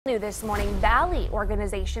New this morning, Valley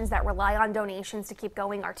organizations that rely on donations to keep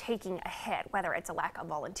going are taking a hit, whether it's a lack of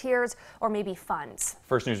volunteers or maybe funds.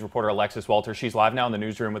 First News reporter Alexis Walter, she's live now in the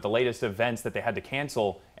newsroom with the latest events that they had to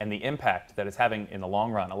cancel and the impact that it's having in the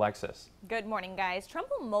long run. Alexis. Good morning, guys.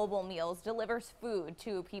 Trumbull Mobile Meals delivers food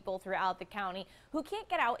to people throughout the county who can't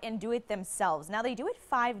get out and do it themselves. Now, they do it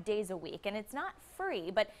 5 days a week, and it's not free,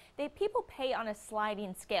 but people pay on a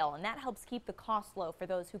sliding scale, and that helps keep the cost low for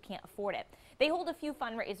those who can't afford it. They hold a few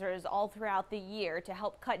fundraisers all throughout the year to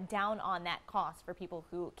help cut down on that cost for people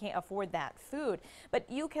who can't afford that food. But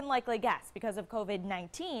you can likely guess, because of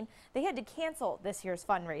COVID-19, they had to cancel this year's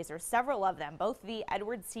fundraisers, several of them, both the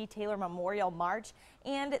Edward C. Taylor Memorial March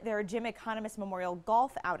and their Jim Economist Memorial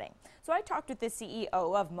Golf outing. So I talked with the CEO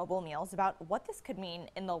of Mobile Meals about what this could mean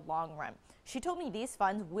in the long run. She told me these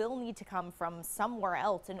funds will need to come from somewhere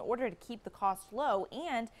else in order to keep the cost low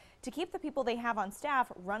and to keep the people they have on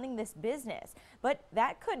staff running this business. But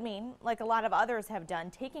that could mean, like a lot of others have done,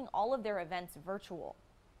 taking all of their events virtual.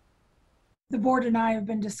 The board and I have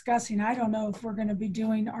been discussing, I don't know if we're going to be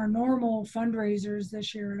doing our normal fundraisers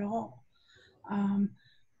this year at all.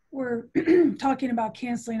 We're talking about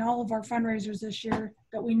canceling all of our fundraisers this year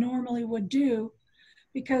that we normally would do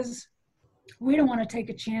because we don't want to take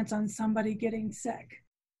a chance on somebody getting sick.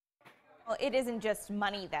 Well, it isn't just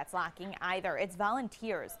money that's lacking either, it's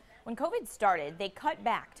volunteers. When COVID started, they cut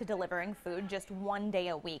back to delivering food just 1 day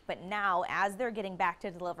a week. But now, as they're getting back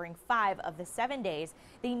to delivering 5 of the 7 days,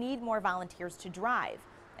 they need more volunteers to drive.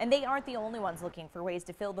 And they aren't the only ones looking for ways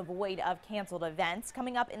to fill the void of canceled events.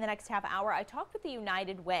 Coming up in the next half hour, I talked with the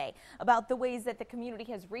United Way about the ways that the community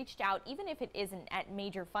has reached out, even if it isn't at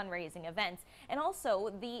major fundraising events, and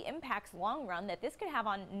also the impacts long run that this could have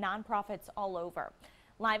on nonprofits all over.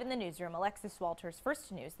 Live in the newsroom, Alexis Walters,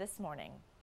 First News this morning.